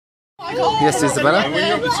Yes, Isabella. When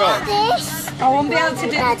you're up the top. I won't be able to do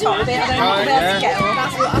the top bit. I won't be able to get up.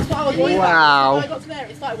 That's what I was worried about. When I got to there,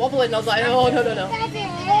 it started wobbling and I was like, oh, no.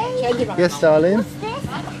 Change it back. Yes, darling.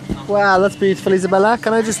 Wow, that's beautiful, Isabella.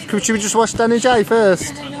 Could we just watch Danni-Jay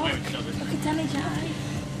first? Look at Danni-Jay.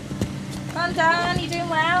 Come on, Dan, you're doing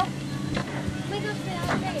well.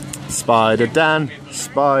 Spider Dan,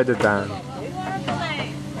 Spider Dan.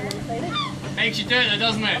 Makes you do it though,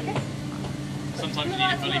 doesn't it? Sometimes you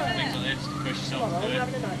need a bully for things like this to push yourself to do it.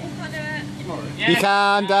 Yeah. You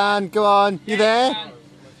can, Dan. Go on. You there?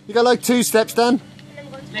 You got like 2 steps, Dan.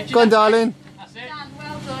 Go on, darling. That's it.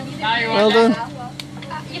 Well done. Well done.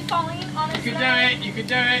 You're fine, honestly. You can do it, you can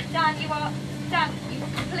do it. Dan, you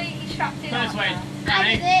completely strapped in. Go this way.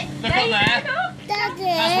 Danny, look up there. Daddy.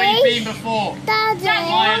 That's where you've been before. Daddy.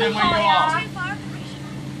 Higher than where you are.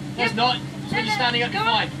 There's not. So you're standing up to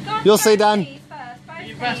fine. You'll see, Dan.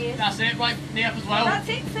 That's it, right knee up as well. That's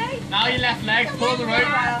it, see? Now your left leg, pull on the rope.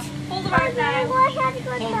 Pull the rope now.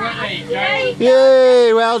 Pull the rope, there you go.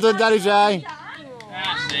 Yay! Well done, Danni-Jay.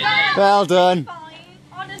 That's it. Well done.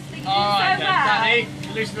 Honestly, you do Alright so then, well. Danny,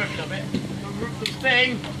 loosen the rope a little bit. The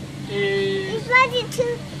thing is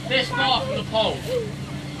this far from the pole.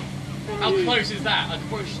 How close is that? I can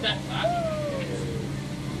probably step that.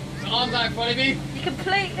 So arms out in front of you. You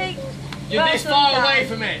completely... You're this far away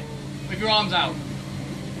from it with your arms out.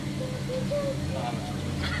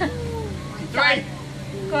 3,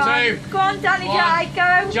 Go on, 2, go on, Danni-Jay,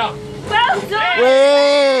 go. jump. Well done.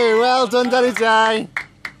 Way! Well done, Danni-Jay.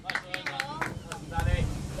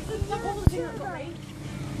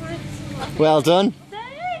 Well done.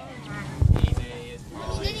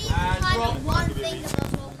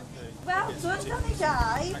 Well done,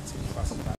 Danni-Jay.